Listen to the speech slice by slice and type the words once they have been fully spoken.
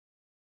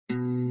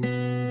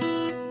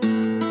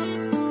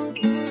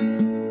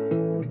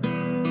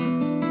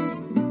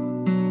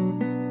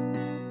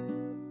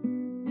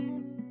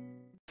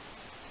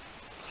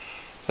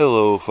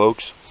Hello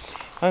folks,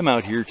 I'm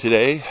out here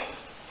today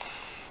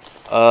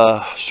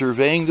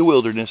surveying the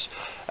wilderness.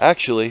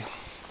 Actually,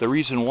 the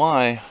reason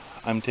why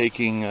I'm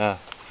taking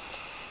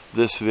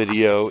this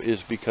video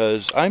is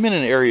because I'm in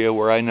an area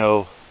where I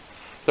know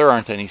there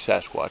aren't any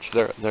Sasquatch.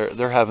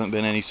 There haven't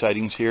been any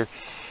sightings here,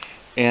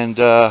 and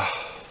I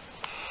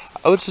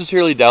would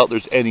sincerely doubt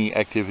there's any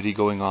activity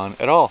going on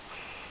at all.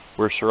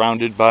 We're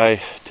surrounded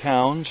by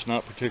towns,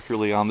 not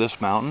particularly on this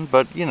mountain,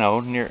 but you know,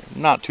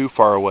 not too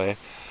far away.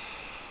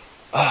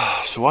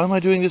 So why am I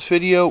doing this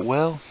video?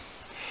 Well,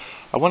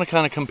 I want to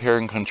kind of compare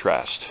and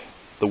contrast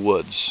the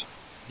woods.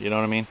 You know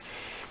what I mean?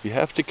 You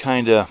have to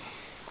kind of...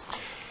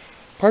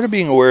 Part of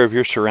being aware of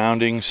your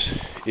surroundings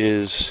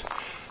is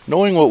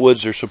knowing what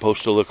woods are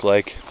supposed to look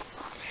like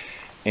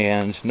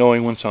and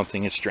knowing when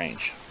something is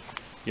strange.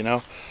 You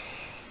know?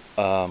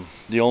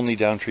 The only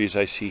down trees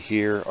I see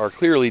here are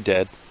clearly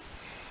dead.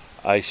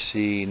 I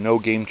see no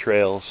game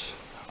trails.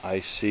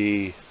 I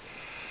see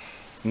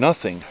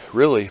nothing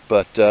really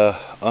but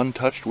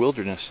untouched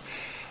wilderness.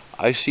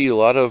 I see a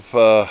lot of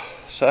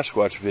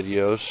Sasquatch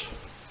videos,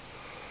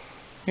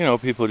 you know,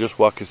 people just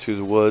walking through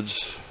the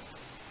woods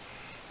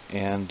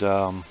and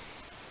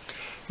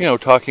you know,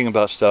 talking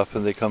about stuff,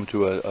 and they come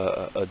to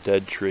a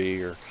dead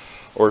tree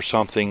or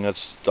something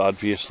that's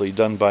obviously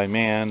done by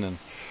man, and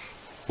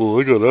well,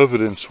 I got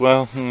evidence.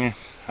 Well,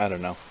 I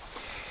don't know.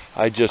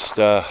 I just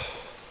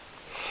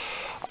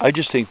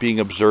think being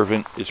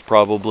observant is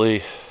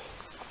probably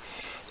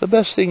the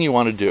best thing you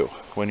want to do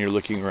when you're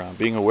looking around.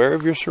 Being aware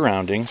of your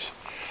surroundings,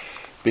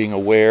 being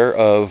aware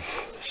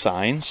of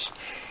signs,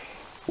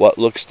 what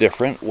looks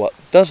different, what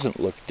doesn't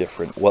look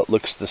different, what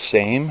looks the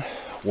same,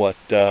 what,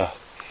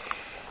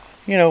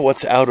 you know,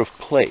 what's out of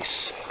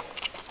place.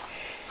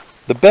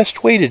 The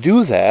best way to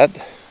do that,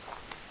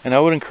 and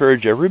I would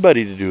encourage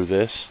everybody to do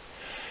this,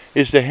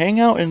 is to hang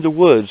out in the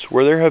woods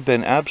where there have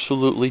been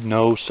absolutely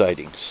no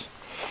sightings,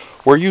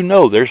 where you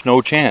know there's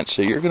no chance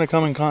that you're going to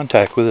come in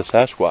contact with a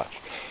Sasquatch.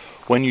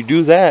 When you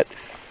do that,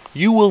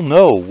 you will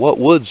know what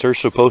woods are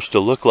supposed to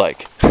look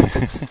like.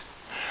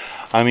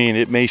 I mean,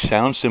 it may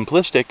sound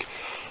simplistic,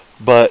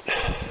 but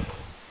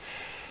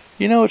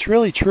you know, it's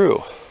really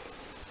true.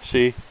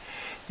 See,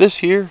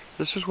 this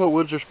is what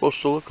woods are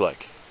supposed to look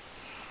like.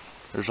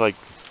 There's like,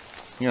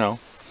 you know,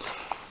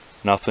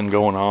 nothing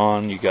going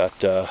on. You got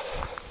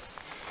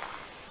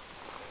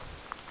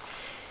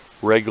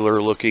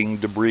regular looking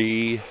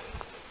debris.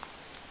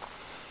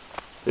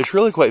 It's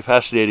really quite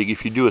fascinating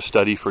if you do a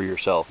study for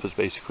yourself, is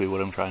basically what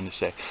I'm trying to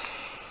say.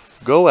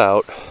 Go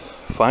out,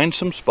 find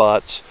some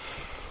spots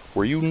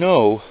where you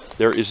know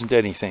there isn't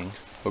anything,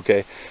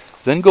 okay?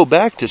 Then go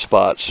back to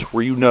spots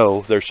where you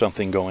know there's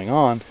something going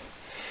on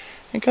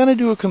and kind of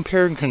do a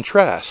compare and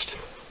contrast.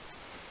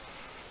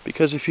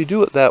 Because if you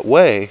do it that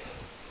way,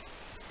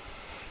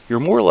 you're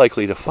more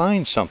likely to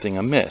find something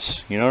amiss.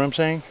 You know what I'm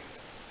saying?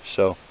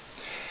 So,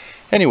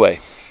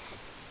 anyway,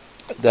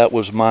 that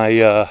was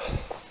my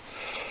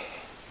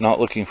not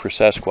looking for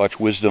Sasquatch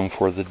wisdom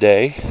for the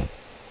day.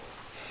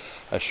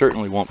 I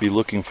certainly won't be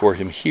looking for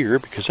him here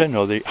because I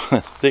know they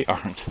they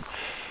aren't.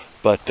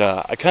 But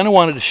I kind of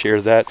wanted to share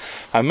that.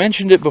 I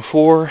mentioned it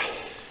before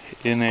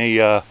in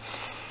a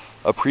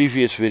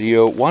previous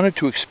video. Wanted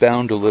to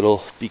expound a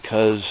little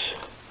because,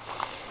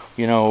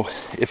 you know,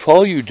 if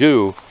all you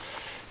do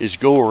is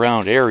go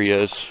around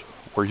areas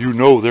where you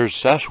know there's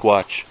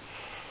Sasquatch,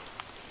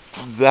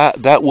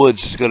 that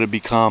woods is going to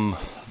become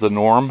the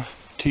norm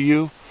to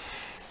you,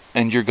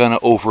 and you're going to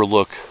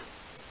overlook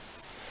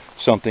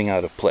something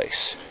out of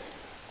place.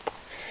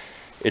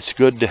 It's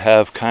good to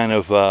have kind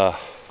of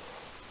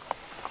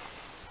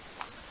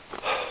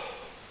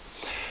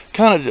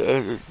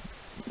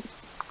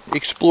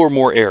explore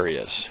more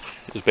areas,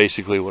 is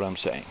basically what I'm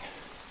saying.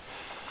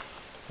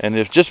 And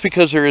if just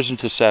because there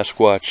isn't a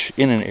Sasquatch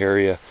in an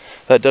area,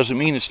 that doesn't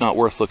mean it's not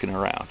worth looking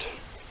around.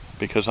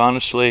 Because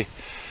honestly,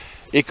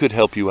 it could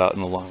help you out in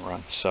the long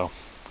run. So,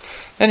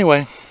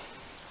 anyway,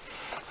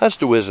 that's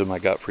the wisdom I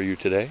got for you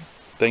today.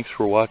 Thanks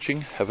for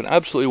watching. Have an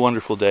absolutely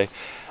wonderful day.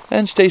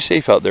 And stay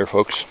safe out there,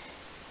 folks.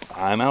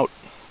 I'm out.